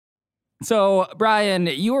So, Brian,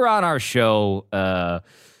 you were on our show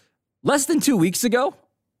less than 2 weeks ago.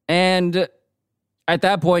 And at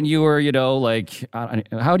that point, you were,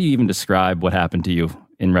 how do you even describe what happened to you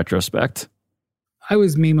in retrospect? I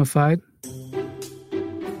was memeified.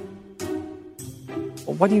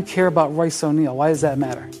 What do you care about Royce O'Neal? Why does that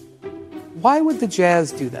matter? Why would the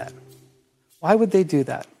Jazz do that? Why would they do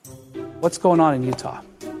that? What's going on in Utah?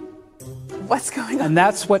 What's going on? And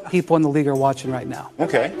that's what people in the league are watching right now.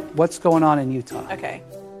 Okay. What's going on in Utah? Okay.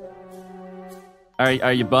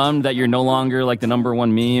 Are you bummed that you're no longer like the number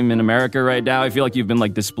one meme in America right now? I feel like you've been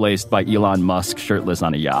like displaced by Elon Musk shirtless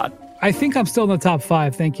on a yacht. I think I'm still in the top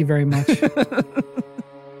 5. Thank you very much.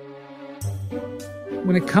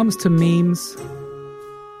 When it comes to memes,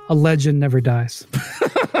 a legend never dies.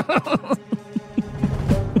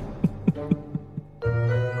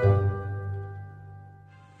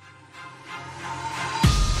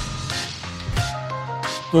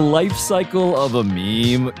 The life cycle of a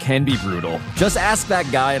meme can be brutal. Just ask that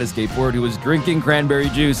guy on a skateboard who was drinking cranberry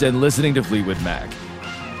juice and listening to Fleetwood Mac.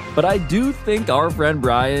 But I do think our friend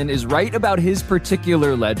Brian is right about his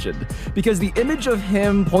particular legend, because the image of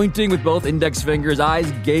him pointing with both index fingers, eyes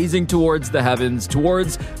gazing towards the heavens,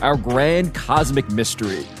 towards our grand cosmic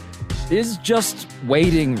mystery, is just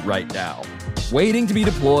waiting right now. Waiting to be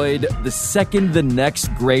deployed the second the next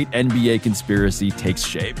great NBA conspiracy takes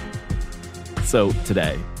shape. So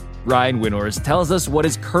today, Ryan Windhorst tells us what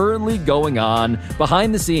is currently going on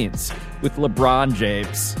behind the scenes with LeBron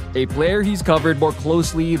James, a player he's covered more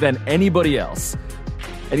closely than anybody else.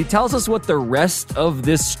 And he tells us what the rest of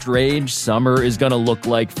this strange summer is going to look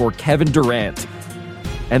like for Kevin Durant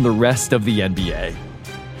and the rest of the NBA.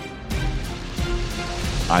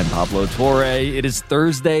 I'm Pablo Torre. It is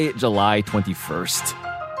Thursday, July 21st.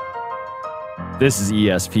 This is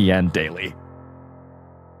ESPN Daily.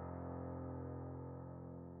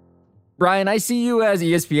 Brian, I see you as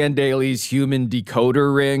ESPN Daily's human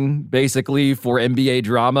decoder ring, basically, for NBA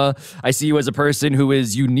drama. I see you as a person who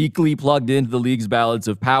is uniquely plugged into the league's balance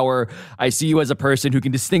of power. I see you as a person who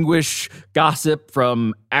can distinguish gossip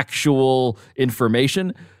from actual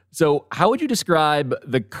information. So how would you describe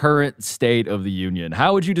the current state of the union?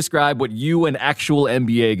 How would you describe what you and actual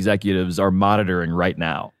NBA executives are monitoring right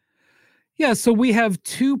now? Yeah, so we have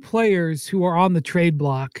 2 players who are on the trade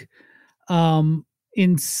block.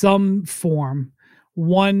 In some form,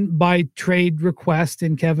 one by trade request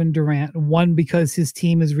in Kevin Durant, one because his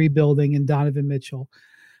team is rebuilding in Donovan Mitchell.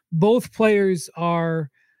 Both players are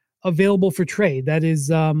available for trade. That is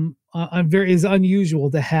is unusual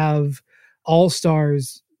to have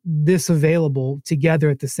all-stars this available together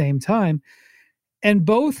at the same time. And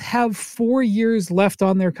both have 4 years left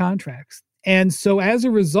on their contracts. And so as a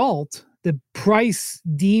result, the price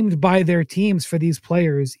deemed by their teams for these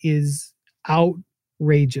players is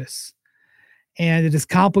outrageous. And it is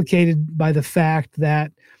complicated by the fact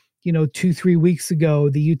that, 2-3 weeks ago,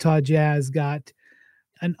 the Utah Jazz got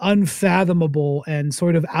an unfathomable and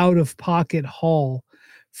sort of out-of-pocket haul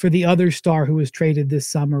for the other star who was traded this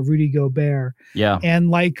summer, Rudy Gobert. Yeah. And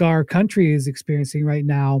like our country is experiencing right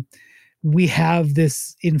now, we have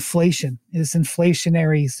this inflationary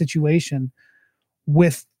situation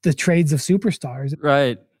with the trades of superstars.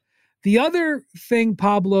 Right. The other thing,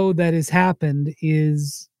 Pablo, that has happened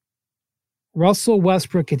is Russell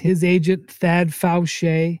Westbrook and his agent, Thad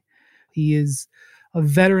Fauché. He is a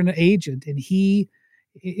veteran agent, and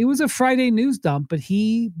it was a Friday news dump, but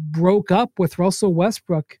he broke up with Russell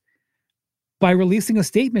Westbrook by releasing a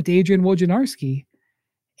statement to Adrian Wojnarowski.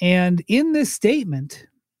 And in this statement,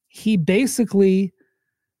 he basically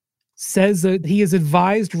says that he has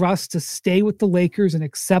advised Russ to stay with the Lakers and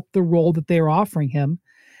accept the role that they are offering him,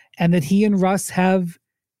 and that he and Russ have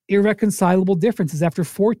irreconcilable differences after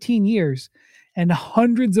 14 years and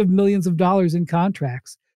hundreds of millions of dollars in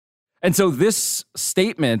contracts. And so this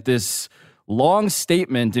statement, this long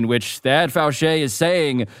statement in which Thad Fauché is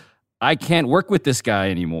saying, I can't work with this guy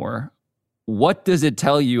anymore, what does it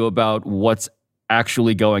tell you about what's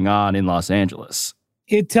actually going on in Los Angeles?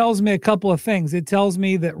 It tells me a couple of things. It tells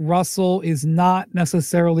me that Russell is not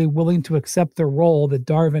necessarily willing to accept the role that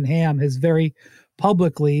Darvin Ham has very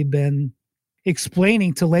publicly been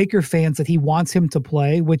explaining to Laker fans that he wants him to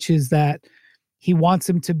play, which is that he wants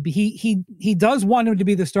him to be, he does want him to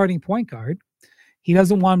be the starting point guard. He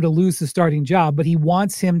doesn't want him to lose the starting job, but he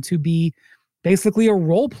wants him to be basically a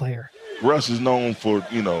role player. Russ is known for,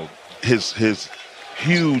 his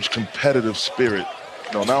huge competitive spirit.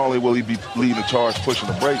 Not only will he be leading the charge, pushing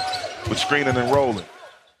the break, but screening and rolling.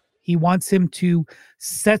 He wants him to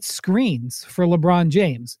set screens for LeBron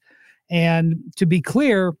James. And to be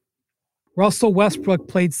clear, Russell Westbrook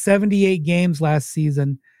played 78 games last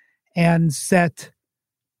season and set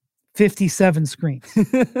 57 screens.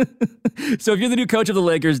 So if you're the new coach of the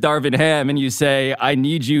Lakers, Darvin Ham, and you say, I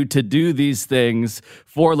need you to do these things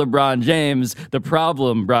for LeBron James, the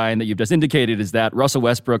problem, Brian, that you've just indicated is that Russell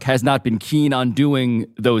Westbrook has not been keen on doing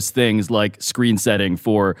those things like screen setting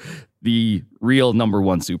for the real number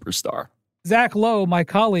one superstar. Zach Lowe, my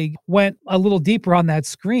colleague, went a little deeper on that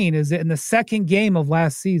screen. Is that in the second game of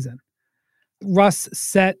last season, Russ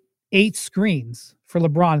set 8 screens for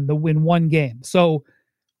LeBron in one game. So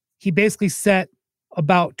he basically set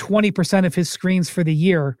about 20% of his screens for the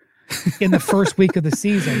year in the first week of the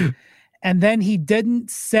season. And then he didn't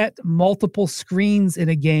set multiple screens in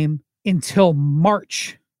a game until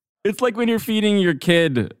March. It's like when you're feeding your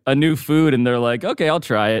kid a new food and they're like, okay, I'll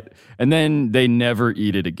try it. And then they never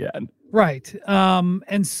eat it again. Right.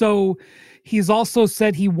 And so he's also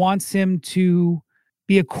said he wants him to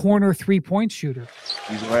be a corner 3-point shooter.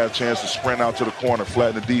 He's going to have a chance to sprint out to the corner,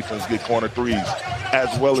 flatten the defense, get corner threes,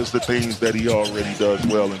 as well as the things that he already does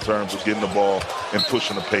well in terms of getting the ball and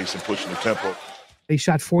pushing the pace and pushing the tempo. They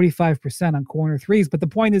shot 45% on corner threes, but the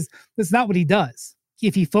point is, that's not what he does.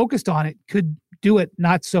 If he focused on it, could do it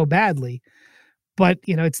not so badly, but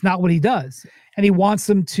it's not what he does. And he wants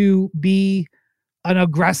him to be an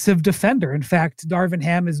aggressive defender. In fact, Darvin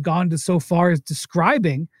Ham has gone to so far as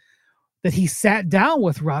describing that he sat down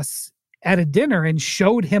with Russ at a dinner and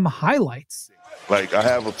showed him highlights. Like, I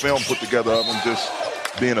have a film put together of him just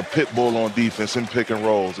being a pit bull on defense in pick and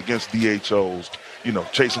rolls against DHOs,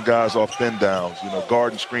 chasing guys off thin downs,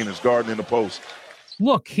 guarding screeners, guarding in the post.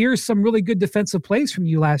 Look, here's some really good defensive plays from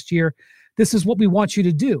you last year. This is what we want you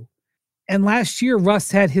to do. And last year,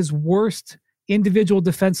 Russ had his worst individual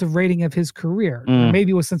defensive rating of his career.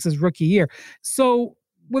 Maybe it was since his rookie year. So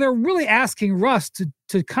they're really asking Russ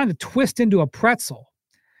to kind of twist into a pretzel.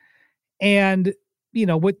 And,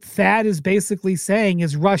 what Thad is basically saying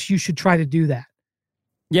is, Russ, you should try to do that.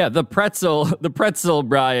 Yeah, the pretzel,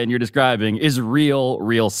 Brian, you're describing is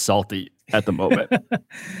real salty at the moment.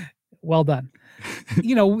 Well done.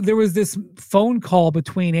 There was this phone call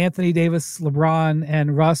between Anthony Davis, LeBron,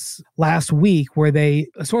 and Russ last week where they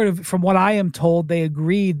sort of, from what I am told, they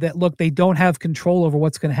agreed that, look, they don't have control over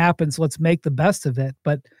what's going to happen, so let's make the best of it.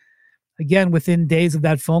 But again, within days of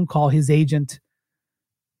that phone call, his agent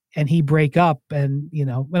and he break up, and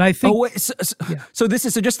I think. So this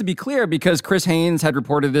is, so just to be clear, because Chris Haynes had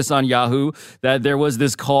reported this on Yahoo, that there was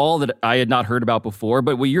this call that I had not heard about before.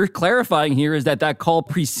 But what you're clarifying here is that call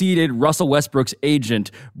preceded Russell Westbrook's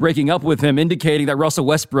agent breaking up with him, indicating that Russell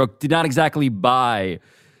Westbrook did not exactly buy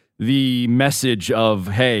the message of,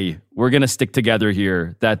 hey, we're going to stick together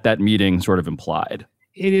here, that meeting sort of implied.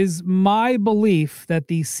 It is my belief that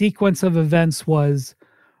the sequence of events was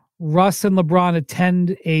Russ and LeBron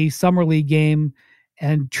attend a summer league game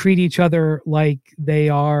and treat each other like they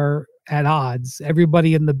are at odds.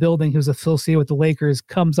 Everybody in the building who's affiliated with the Lakers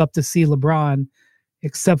comes up to see LeBron,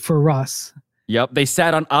 except for Russ. Yep, they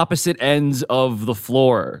sat on opposite ends of the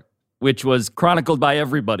floor, which was chronicled by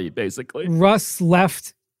everybody, basically. Russ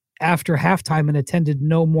left after halftime and attended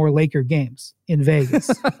no more Laker games in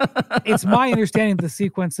Vegas. It's my understanding that the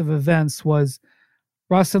sequence of events was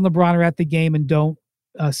Russ and LeBron are at the game and don't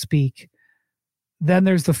speak. Then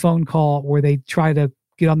there's the phone call where they try to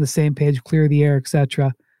get on the same page, clear the air,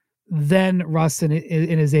 etc. Then Russ and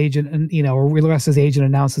his agent, or Russ's agent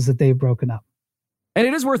announces that they've broken up. And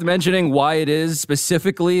it is worth mentioning why it is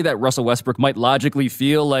specifically that Russell Westbrook might logically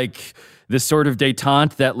feel like this sort of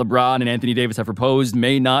détente that LeBron and Anthony Davis have proposed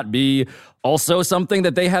may not be also something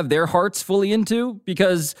that they have their hearts fully into,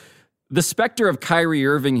 because the specter of Kyrie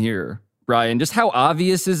Irving here, Brian, just how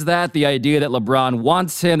obvious is that? The idea that LeBron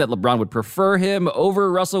wants him, that LeBron would prefer him over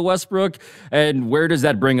Russell Westbrook, and where does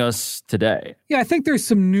that bring us today? Yeah, I think there's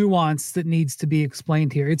some nuance that needs to be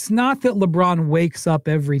explained here. It's not that LeBron wakes up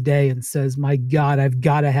every day and says, my God, I've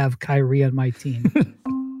got to have Kyrie on my team.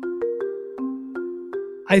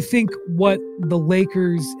 I think what the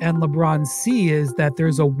Lakers and LeBron see is that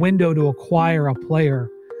there's a window to acquire a player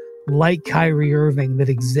like Kyrie Irving that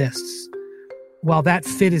exists. While that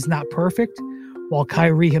fit is not perfect, while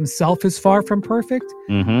Kyrie himself is far from perfect,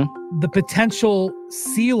 the potential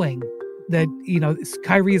ceiling that,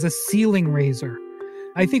 Kyrie is a ceiling raiser.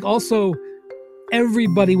 I think also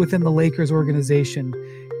everybody within the Lakers organization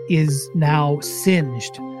is now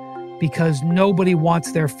singed because nobody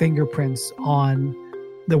wants their fingerprints on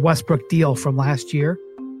the Westbrook deal from last year.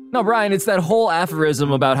 No, Brian, it's that whole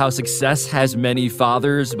aphorism about how success has many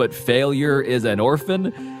fathers, but failure is an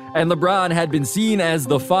orphan. And LeBron had been seen as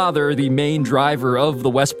the father, the main driver of the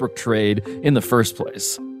Westbrook trade in the first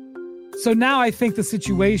place. So now I think the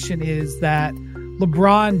situation is that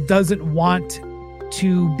LeBron doesn't want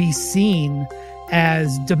to be seen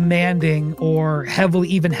as demanding or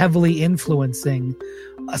heavily influencing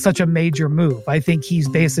such a major move. I think he's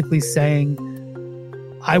basically saying,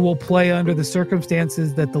 I will play under the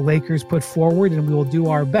circumstances that the Lakers put forward and we will do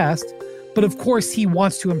our best. But of course, he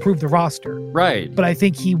wants to improve the roster. Right. But I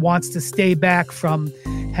think he wants to stay back from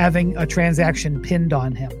having a transaction pinned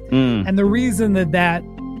on him. And the reason that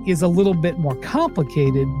is a little bit more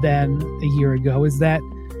complicated than a year ago is that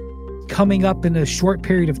coming up in a short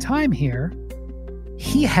period of time here,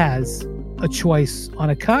 he has a choice on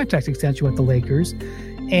a contract extension with the Lakers.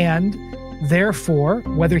 And therefore,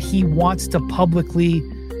 whether he wants to publicly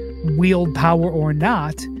wield power or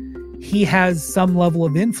not, he has some level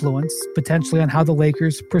of influence potentially on how the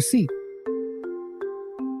Lakers proceed.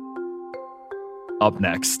 Up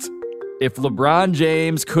next, if LeBron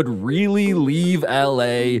James could really leave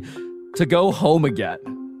LA to go home again.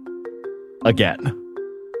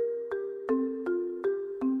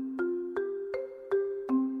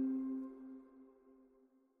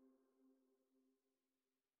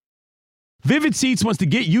 Vivid Seats wants to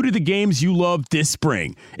get you to the games you love this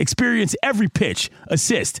spring. Experience every pitch,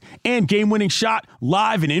 assist, and game-winning shot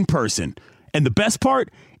live and in person. And the best part?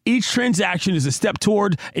 Each transaction is a step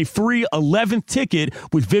toward a free 11th ticket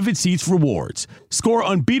with Vivid Seats rewards. Score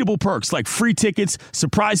unbeatable perks like free tickets,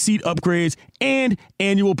 surprise seat upgrades, and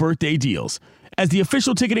annual birthday deals. As the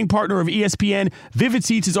official ticketing partner of ESPN, Vivid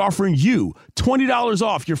Seats is offering you $20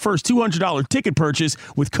 off your first $200 ticket purchase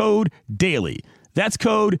with code DAILY. That's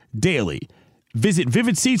code DAILY. Visit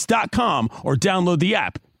vividseats.com or download the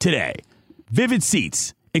app today. Vivid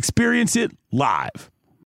Seats. Experience it live.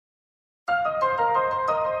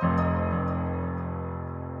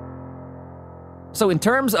 So in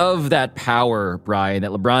terms of that power, Brian,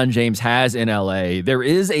 that LeBron James has in LA, there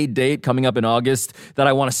is a date coming up in August that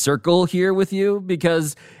I want to circle here with you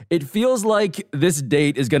because it feels like this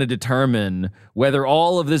date is going to determine whether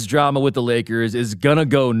all of this drama with the Lakers is going to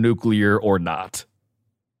go nuclear or not.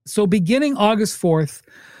 So beginning August 4th,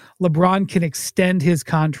 LeBron can extend his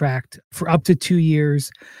contract for up to 2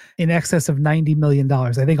 years in excess of $90 million.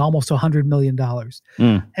 I think almost $100 million.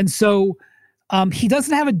 And so he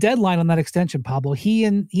doesn't have a deadline on that extension, Pablo. He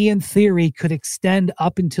in theory could extend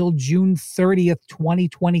up until June 30th,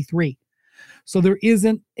 2023. So there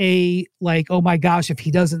isn't a like, oh my gosh, if he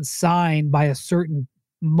doesn't sign by a certain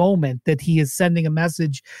moment that he is sending a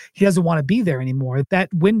message he doesn't want to be there anymore.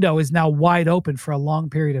 That window is now wide open for a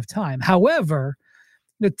long period of time. However,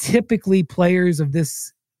 typically players of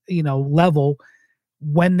this, level,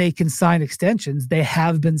 when they can sign extensions, they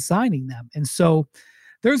have been signing them. And so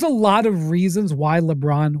there's a lot of reasons why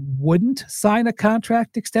LeBron wouldn't sign a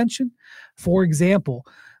contract extension. For example,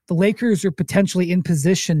 the Lakers are potentially in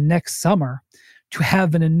position next summer to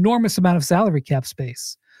have an enormous amount of salary cap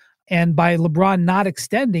space. And by LeBron not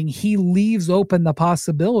extending, he leaves open the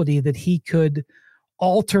possibility that he could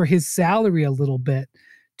alter his salary a little bit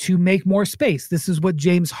to make more space. This is what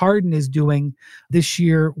James Harden is doing this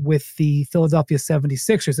year with the Philadelphia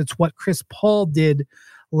 76ers. It's what Chris Paul did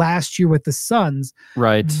last year with the Suns.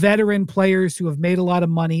 Right. Veteran players who have made a lot of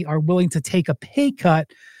money are willing to take a pay cut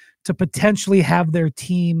to potentially have their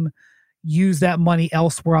team use that money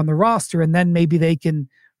elsewhere on the roster, and then maybe they can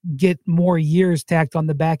get more years tacked on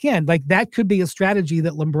the back end. Like that could be a strategy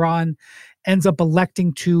that LeBron ends up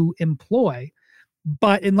electing to employ.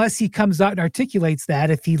 But unless he comes out and articulates that,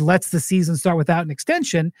 if he lets the season start without an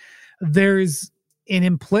extension, there's an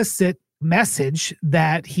implicit message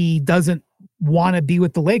that he doesn't want to be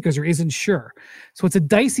with the Lakers or isn't sure. So it's a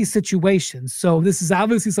dicey situation. So this is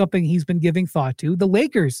obviously something he's been giving thought to. The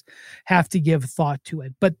Lakers have to give thought to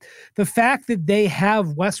it. But the fact that they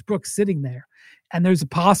have Westbrook sitting there and there's a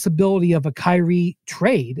possibility of a Kyrie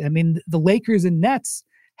trade. I mean, the Lakers and Nets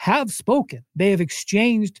have spoken. They have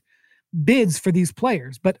exchanged bids for these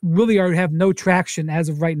players, but really have no traction as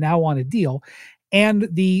of right now on a deal. And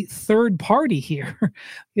the third party here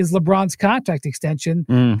is LeBron's contract extension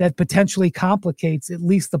that potentially complicates at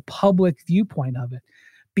least the public viewpoint of it.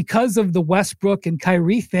 Because of the Westbrook and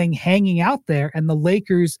Kyrie thing hanging out there and the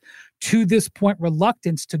Lakers to this point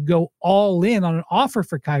reluctance to go all in on an offer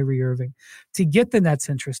for Kyrie Irving to get the Nets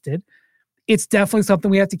interested, it's definitely something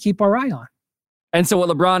we have to keep our eye on. And so what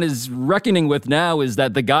LeBron is reckoning with now is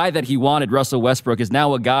that the guy that he wanted, Russell Westbrook, is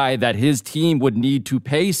now a guy that his team would need to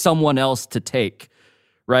pay someone else to take,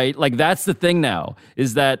 right? Like that's the thing now,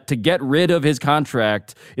 is that to get rid of his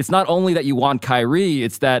contract, it's not only that you want Kyrie,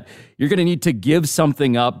 it's that you're going to need to give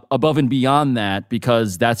something up above and beyond that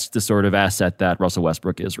because that's the sort of asset that Russell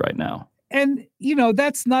Westbrook is right now. And,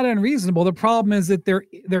 that's not unreasonable. The problem is that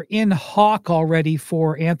they're in hawk already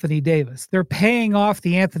for Anthony Davis. They're paying off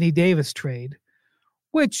the Anthony Davis trade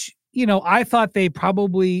which, I thought they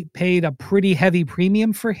probably paid a pretty heavy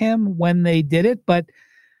premium for him when they did it, but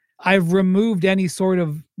I've removed any sort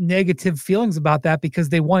of negative feelings about that because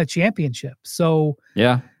they won a championship. So,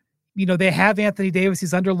 yeah, they have Anthony Davis.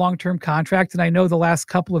 He's under long-term contract. And I know the last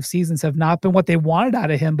couple of seasons have not been what they wanted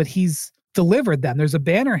out of him, but he's delivered them. There's a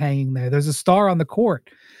banner hanging there. There's a star on the court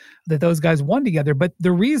that those guys won together. But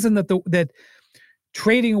the reason that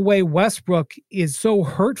trading away Westbrook is so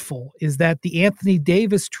hurtful is that the Anthony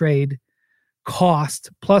Davis trade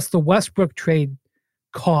cost plus the Westbrook trade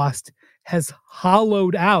cost has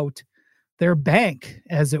hollowed out their bank,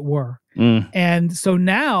 as it were. And so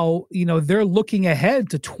now, they're looking ahead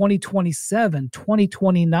to 2027,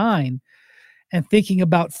 2029, and thinking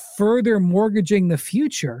about further mortgaging the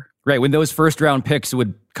future. Right, when those first-round picks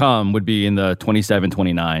would be in the 27,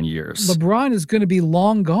 29 years. LeBron is going to be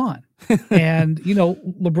long gone. And,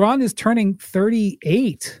 LeBron is turning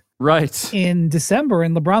 38 right in December,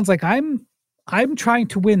 and LeBron's like, I'm trying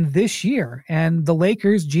to win this year. And the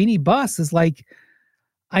Lakers, Jeannie Buss, is like,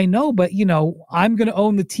 I know, but, I'm going to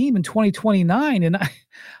own the team in 2029. And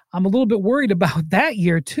I'm a little bit worried about that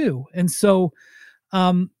year too. And so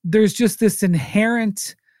there's just this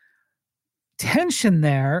inherent tension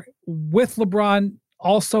there with LeBron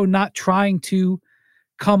also not trying to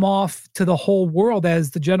come off to the whole world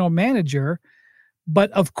as the general manager.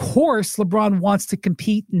 But of course, LeBron wants to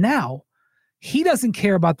compete now. He doesn't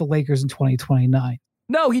care about the Lakers in 2029.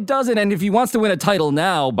 No, he doesn't. And if he wants to win a title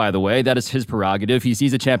now, by the way, that is his prerogative. He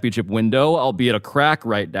sees a championship window, albeit a crack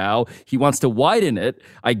right now. He wants to widen it.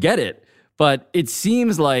 I get it. But it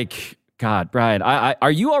seems like, God, Brian,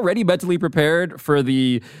 are you already mentally prepared for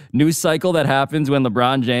the news cycle that happens when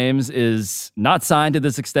LeBron James is not signed to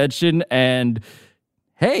this extension? And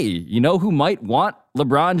hey, you know who might want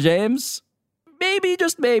LeBron James? Maybe,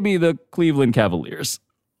 just maybe, the Cleveland Cavaliers.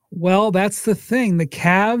 Well, that's the thing. The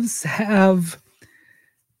Cavs have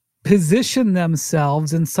positioned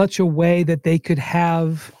themselves in such a way that they could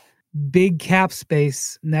have big cap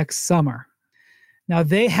space next summer. Now,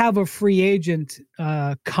 they have a free agent,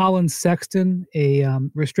 Colin Sexton, a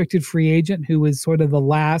restricted free agent who is sort of the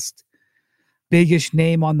last biggish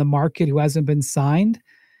name on the market who hasn't been signed.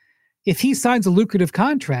 If he signs a lucrative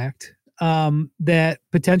contract that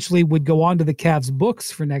potentially would go onto the Cavs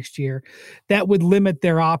books for next year, that would limit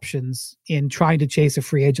their options in trying to chase a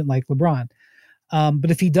free agent like LeBron.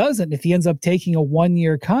 But if he doesn't, if he ends up taking a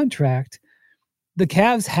 1-year contract, the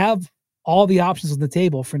Cavs have all the options on the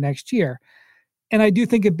table for next year. And I do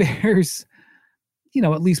think it bears,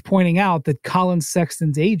 at least pointing out that Colin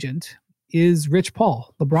Sexton's agent is Rich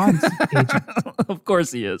Paul, LeBron's agent. Of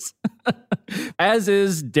course he is. As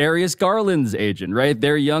is Darius Garland's agent, right?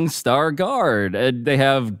 Their young star guard. And they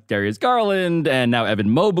have Darius Garland and now Evan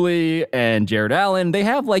Mobley and Jared Allen. They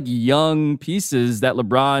have young pieces that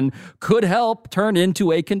LeBron could help turn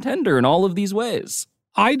into a contender in all of these ways.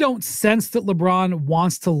 I don't sense that LeBron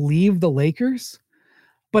wants to leave the Lakers,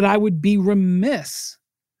 but I would be remiss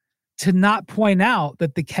to not point out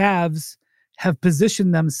that the Cavs have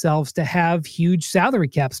positioned themselves to have huge salary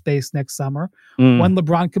cap space next summer when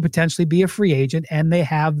LeBron could potentially be a free agent, and they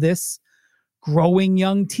have this growing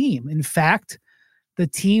young team. In fact, the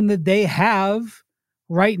team that they have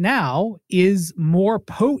right now is more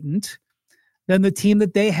potent than the team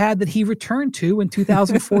that they had that he returned to in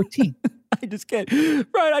 2014. I just can't.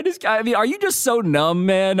 Right, I mean, are you just so numb,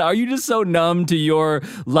 man? Are you just so numb to your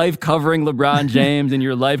life covering LeBron James and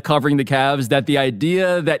your life covering the Cavs that the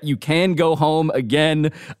idea that you can go home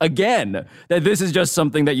again, that this is just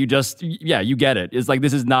something that you get it. It's like,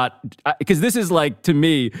 this is not, because this is to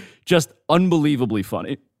me, just unbelievably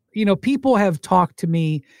funny. People have talked to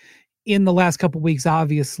me in the last couple of weeks,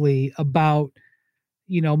 obviously, about,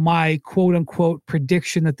 my quote unquote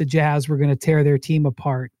prediction that the Jazz were going to tear their team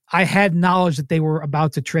apart. I had knowledge that they were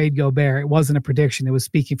about to trade Gobert. It wasn't a prediction. It was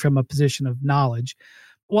speaking from a position of knowledge.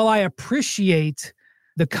 While I appreciate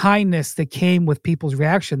the kindness that came with people's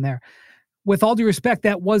reaction there, with all due respect,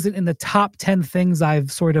 that wasn't in the top 10 things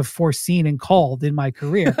I've sort of foreseen and called in my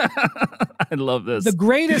career. I love this. The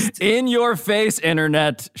greatest... In your face,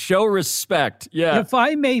 internet. Show respect. Yeah. If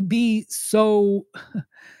I may be so...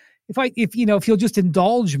 If you'll just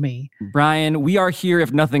indulge me. Brian, we are here,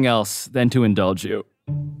 if nothing else, than to indulge you.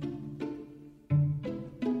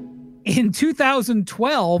 In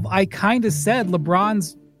 2012, I kind of said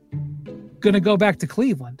LeBron's going to go back to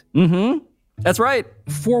Cleveland. Mm-hmm. That's right.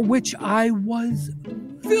 For which I was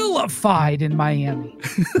vilified in Miami.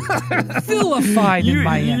 Vilified in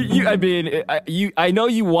Miami. I know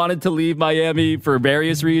you wanted to leave Miami for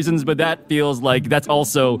various reasons, but that feels like that's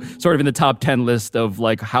also sort of in the top 10 list of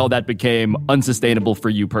like how that became unsustainable for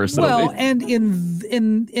you personally. Well, and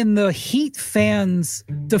in the Heat fans'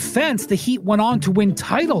 defense, the Heat went on to win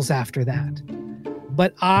titles after that.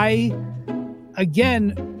 But I,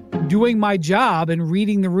 again, doing my job and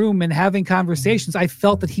reading the room and having conversations, I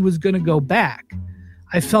felt that he was going to go back.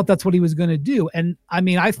 I felt that's what he was going to do. And I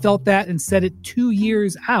mean, I felt that and said it 2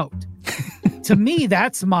 years out. To me,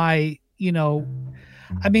 that's my,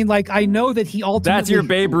 I mean, like, I know that he ultimately... That's your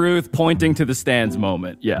Babe Ruth pointing to the stands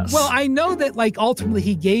moment, yes. Well, I know that, like, ultimately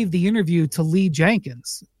he gave the interview to Lee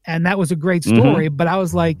Jenkins, and that was a great story, but I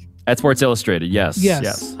was like... At Sports Illustrated,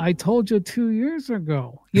 yes. I told you 2 years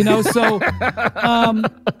ago. So...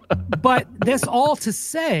 but that's all to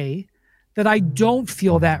say that I don't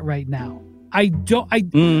feel that right now. I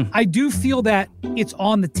do feel that it's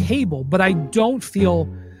on the table, but I don't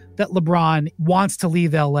feel that LeBron wants to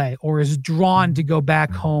leave LA or is drawn to go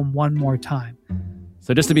back home one more time.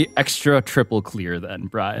 So just to be extra triple clear then,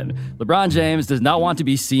 Brian, LeBron James does not want to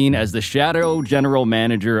be seen as the shadow general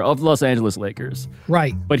manager of the Los Angeles Lakers.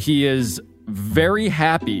 Right. But he is very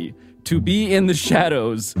happy to be in the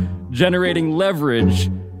shadows, generating leverage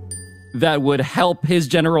that would help his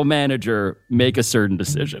general manager make a certain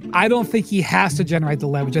decision. I don't think he has to generate the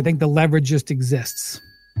leverage. I think the leverage just exists.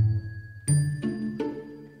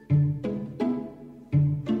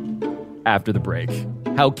 After the break,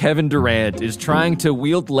 how Kevin Durant is trying to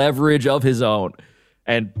wield leverage of his own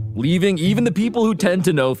and leaving even the people who tend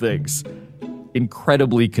to know things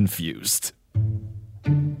incredibly confused.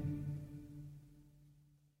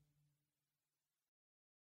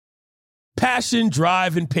 Passion,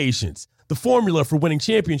 drive, and patience. The formula for winning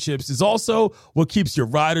championships is also what keeps your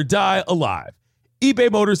ride or die alive.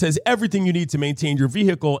 eBay Motors has everything you need to maintain your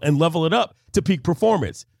vehicle and level it up to peak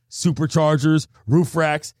performance. Superchargers, roof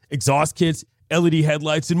racks, exhaust kits, LED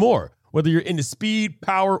headlights, and more. Whether you're into speed,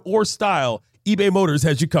 power, or style, eBay Motors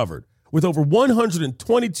has you covered. With over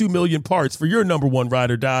 122 million parts for your number one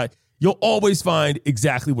ride or die, you'll always find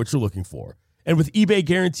exactly what you're looking for. And with eBay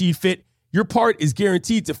Guaranteed Fit, your part is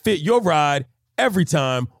guaranteed to fit your ride every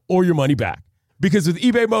time or your money back. Because with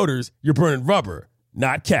eBay Motors, you're burning rubber,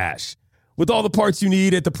 not cash. With all the parts you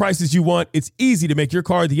need at the prices you want, it's easy to make your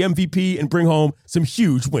car the MVP and bring home some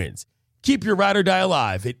huge wins. Keep your ride or die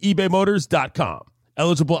alive at ebaymotors.com.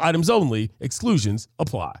 Eligible items only. Exclusions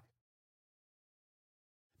apply.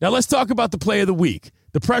 Now let's talk about the play of the week.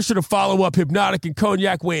 The pressure to follow up Hypnotic and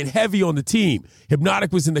Cognac weighing heavy on the team.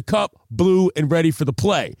 Hypnotic was in the cup, blue, and ready for the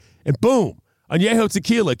play. And boom, Añejo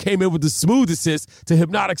Tequila came in with the smooth assist to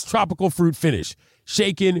Hypnotic's tropical fruit finish.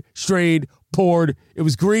 Shaken, strained, poured. It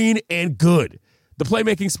was green and good. The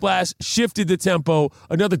playmaking splash shifted the tempo.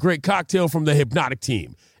 Another great cocktail from the Hypnotic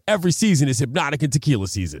team. Every season is Hypnotic and Tequila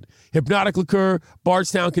season. Hypnotic Liqueur,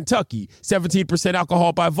 Bardstown, Kentucky, 17%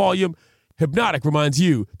 alcohol by volume. Hypnotic reminds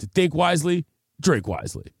you to think wisely, drink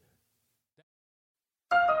wisely.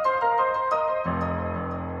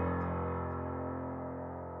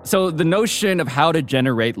 So the notion of how to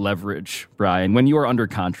generate leverage, Brian, when you are under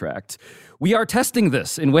contract, we are testing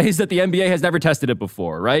this in ways that the NBA has never tested it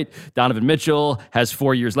before, right? Donovan Mitchell has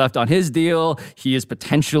 4 years left on his deal. He is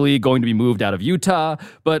potentially going to be moved out of Utah.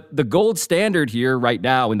 But the gold standard here right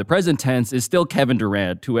now in the present tense is still Kevin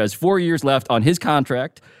Durant, who has 4 years left on his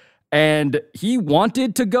contract. And he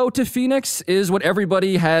wanted to go to Phoenix, is what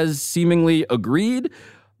everybody has seemingly agreed.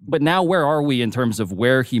 But now where are we in terms of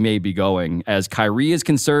where he may be going as Kyrie is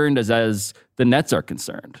concerned, as the Nets are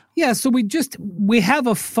concerned? Yeah, so we have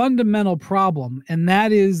a fundamental problem, and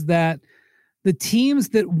that is that the teams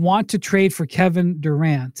that want to trade for Kevin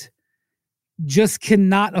Durant just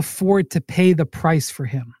cannot afford to pay the price for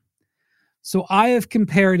him. So I have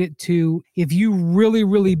compared it to if you really,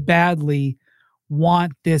 really badly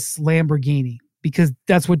want this Lamborghini, because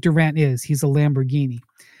that's what Durant is. He's a Lamborghini.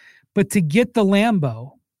 But to get the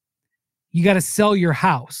Lambo, you got to sell your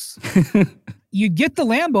house. You get the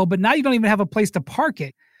Lambo, but now you don't even have a place to park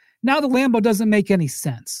it. Now the Lambo doesn't make any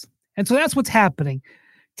sense. And so that's what's happening.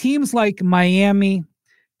 Teams like Miami,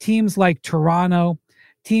 teams like Toronto,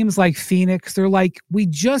 teams like Phoenix, they're like, we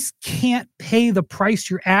just can't pay the price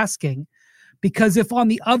you're asking, because if on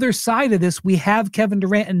the other side of this we have Kevin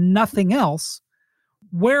Durant and nothing else,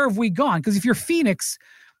 where have we gone? Because if you're Phoenix,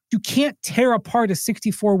 you can't tear apart a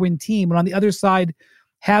 64-win team and on the other side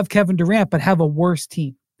have Kevin Durant, but have a worse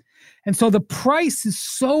team. And so the price is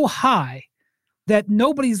so high that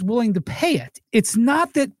nobody's willing to pay it. It's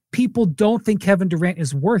not that people don't think Kevin Durant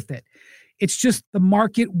is worth it. It's just the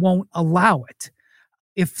market won't allow it.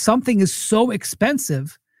 If something is so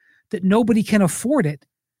expensive that nobody can afford it,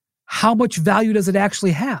 how much value does it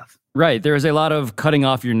actually have? Right. There is a lot of cutting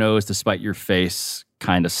off your nose to spite your face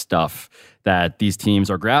kind of stuff that these teams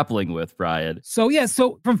are grappling with, Brian.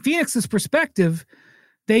 So from Phoenix's perspective,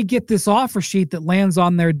 they get this offer sheet that lands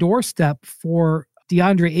on their doorstep for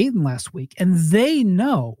DeAndre Ayton last week. And they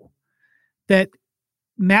know that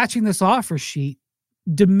matching this offer sheet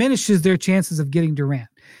diminishes their chances of getting Durant.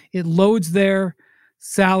 It loads their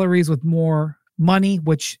salaries with more money,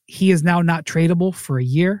 which he is now not tradable for a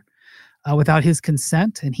year without his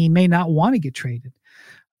consent, and he may not want to get traded.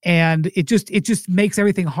 And it just makes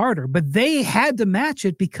everything harder. But they had to match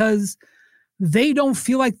it because they don't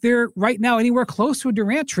feel like they're right now anywhere close to a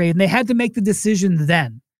Durant trade, and they had to make the decision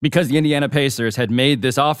then. Because the Indiana Pacers had made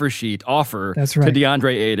this offer sheet offer That's right. to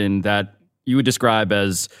DeAndre Ayton that you would describe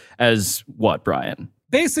as what, Brian?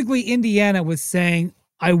 Basically, Indiana was saying,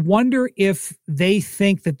 I wonder if they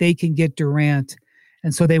think that they can get Durant,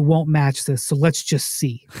 and so they won't match this. So let's just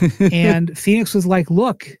see. And Phoenix was like,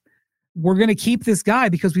 look, we're going to keep this guy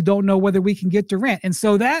because we don't know whether we can get Durant. And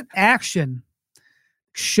so that action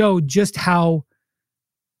showed just how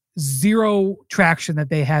zero traction that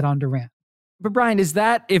they had on Durant. But Brian, is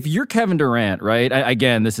that, if you're Kevin Durant, right?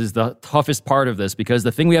 Again, this is the toughest part of this because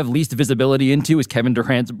the thing we have least visibility into is Kevin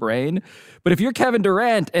Durant's brain. But if you're Kevin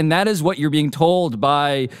Durant and that is what you're being told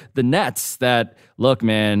by the Nets, that, look,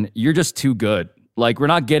 man, you're just too good. Like, we're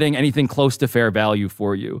not getting anything close to fair value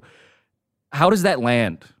for you. How does that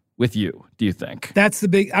land with you, do you think?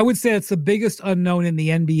 I would say it's the biggest unknown in the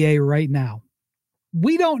NBA right now.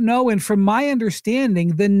 We don't know. And from my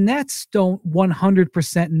understanding, the Nets don't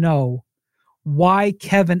 100% know why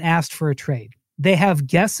Kevin asked for a trade. They have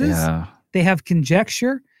guesses, They have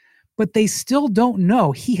conjecture, but they still don't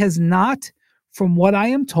know. He has not, from what I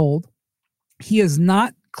am told, he has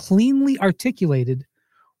not cleanly articulated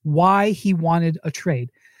why he wanted a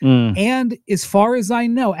trade. And as far as I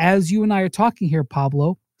know, as you and I are talking here,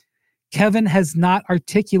 Pablo, Kevin has not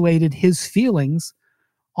articulated his feelings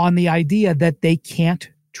on the idea that they can't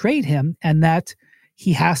trade him and that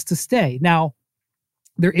he has to stay. Now,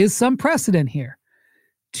 there is some precedent here.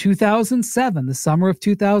 2007, the summer of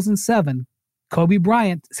 2007, Kobe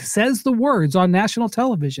Bryant says the words on national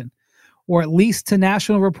television, or at least to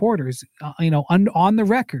national reporters, on the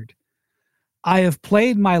record, I have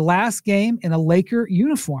played my last game in a Laker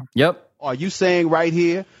uniform. Yep. Are you saying right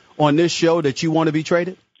here on this show that you want to be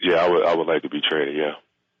traded? Yeah, I would like to be traded, yeah.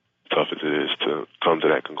 Tough as it is to come to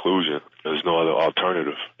that conclusion. There's no other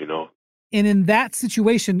alternative, And in that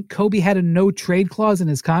situation, Kobe had a no trade clause in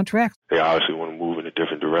his contract. They obviously want to move in a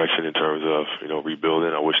different direction in terms of,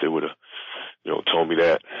 rebuilding. I wish they would have, told me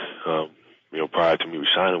that, prior to me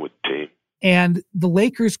signing with the team. And the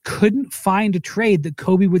Lakers couldn't find a trade that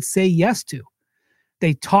Kobe would say yes to.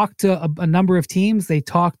 They talked to a number of teams. They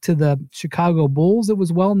talked to the Chicago Bulls, it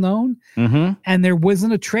was well known. And there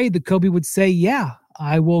wasn't a trade that Kobe would say, yeah,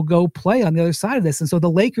 I will go play on the other side of this. And so the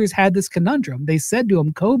Lakers had this conundrum. They said to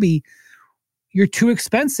him, Kobe, you're too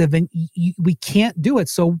expensive and we can't do it.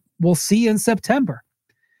 So we'll see you in September.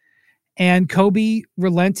 And Kobe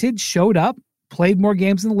relented, showed up, played more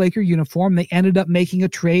games in the Laker uniform. They ended up making a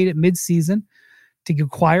trade at midseason to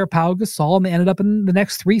acquire Pau Gasol, and they ended up in the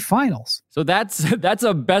next 3 finals. So that's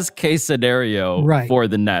a best case scenario for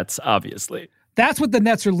the Nets, obviously. That's what the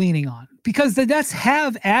Nets are leaning on because the Nets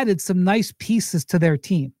have added some nice pieces to their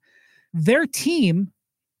team. Their team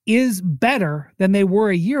is better than they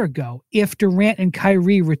were a year ago if Durant and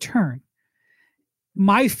Kyrie return.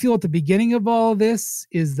 My feel at the beginning of all of this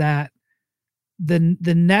is that the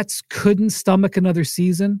Nets couldn't stomach another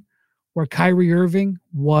season where Kyrie Irving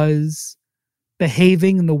was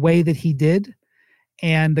behaving in the way that he did.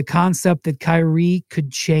 And the concept that Kyrie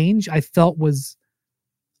could change, I felt was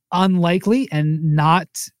unlikely and not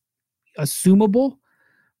assumable.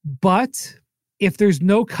 But if there's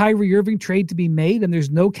no Kyrie Irving trade to be made and there's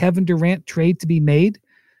no Kevin Durant trade to be made,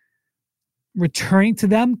 returning to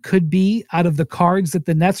them could be out of the cards that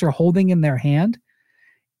the Nets are holding in their hand.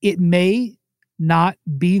 It may not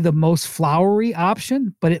be the most flowery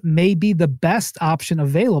option, but it may be the best option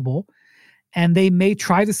available. And they may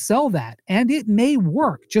try to sell that. And it may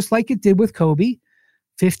work, just like it did with Kobe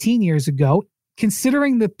 15 years ago.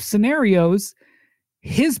 Considering the scenarios,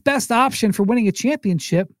 his best option for winning a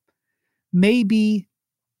championship may be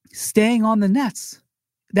staying on the Nets.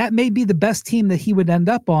 That may be the best team that he would end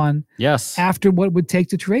up on after what it would take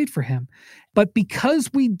to trade for him. But because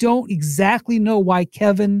we don't exactly know why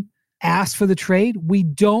Kevin asked for the trade, we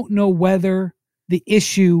don't know whether the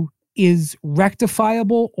issue is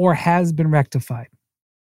rectifiable or has been rectified.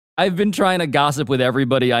 I've been trying to gossip with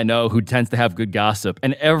everybody I know who tends to have good gossip,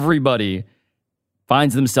 and everybody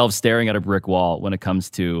finds themselves staring at a brick wall when it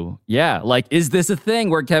comes to, is this a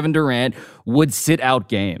thing where Kevin Durant would sit out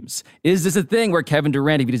games? Is this a thing where Kevin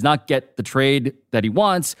Durant, if he does not get the trade that he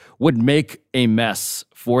wants, would make a mess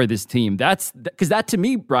for this team? Because that to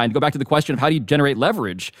me, Brian, to go back to the question of how do you generate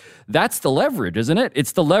leverage, that's the leverage, isn't it?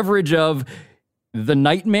 It's the leverage of the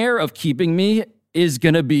nightmare of keeping me is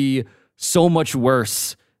going to be so much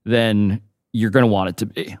worse than you're going to want it to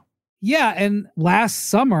be. Yeah, and last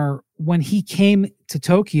summer when he came to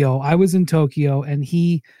Tokyo, I was in Tokyo, and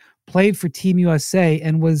he played for Team USA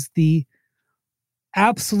and was the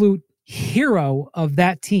absolute hero of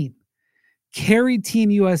that team. Carried Team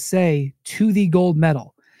USA to the gold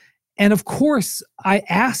medal. And of course, I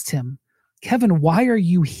asked him, Kevin, why are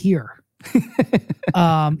you here?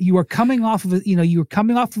 You are coming off of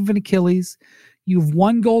an Achilles. You've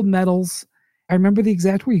won gold medals. I remember the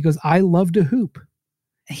exact word. He goes, I love to hoop.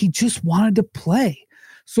 He just wanted to play.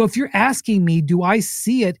 So if you're asking me, do I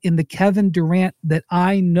see it in the Kevin Durant that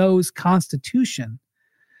I know's constitution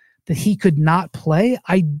that he could not play?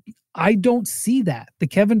 I don't see that. The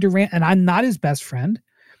Kevin Durant, and I'm not his best friend,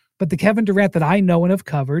 but the Kevin Durant that I know and have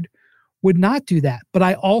covered would not do that. But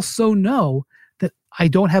I also know that I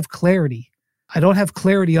don't have clarity. I don't have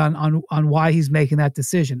clarity on why he's making that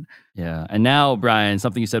decision. Yeah. And now, Brian,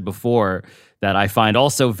 something you said before that I find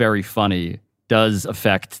also very funny does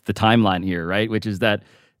affect the timeline here, right? Which is that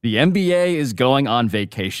the NBA is going on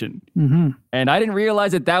vacation. Mm-hmm. And I didn't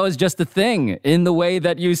realize that was just a thing in the way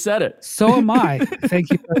that you said it. So am I. Thank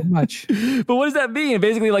you very much. But what does that mean?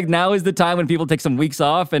 Basically, like, now is the time when people take some weeks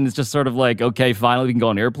off and it's just sort of like, okay, finally we can go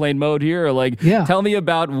on airplane mode here. Or like, Tell me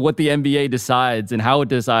about what the NBA decides and how it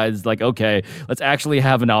decides, like, okay, let's actually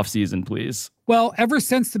have an off season, please. Well, ever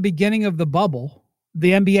since the beginning of the bubble,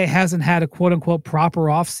 the NBA hasn't had a quote unquote proper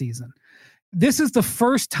off season. This is the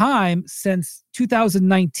first time since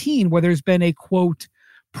 2019 where there's been a, quote,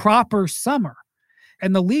 proper summer.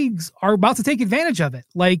 And the leagues are about to take advantage of it.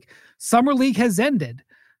 Like, Summer League has ended.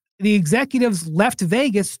 The executives left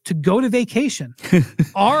Vegas to go to vacation.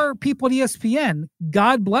 Our people at ESPN,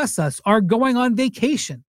 God bless us, are going on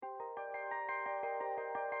vacation.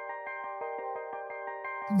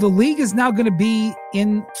 The league is now going to be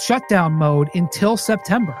in shutdown mode until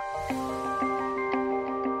September.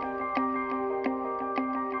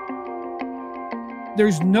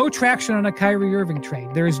 There's no traction on a Kyrie Irving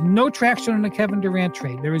trade. There is no traction on a Kevin Durant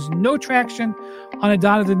trade. There is no traction on a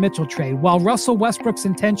Donovan Mitchell trade. While Russell Westbrook's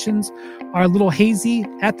intentions are a little hazy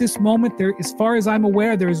at this moment, as far as I'm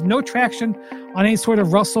aware, there is no traction on any sort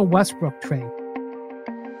of Russell Westbrook trade.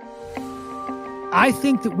 I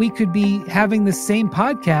think that we could be having the same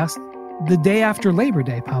podcast the day after Labor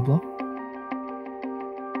Day, Pablo.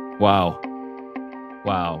 Wow.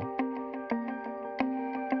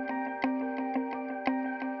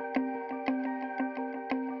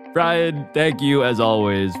 Brian, thank you, as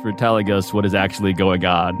always, for telling us what is actually going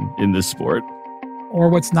on in this sport. Or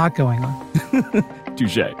what's not going on.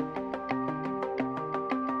 Touché.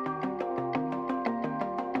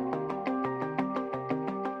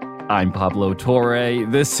 I'm Pablo Torre.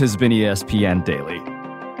 This has been ESPN Daily.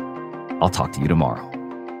 I'll talk to you tomorrow.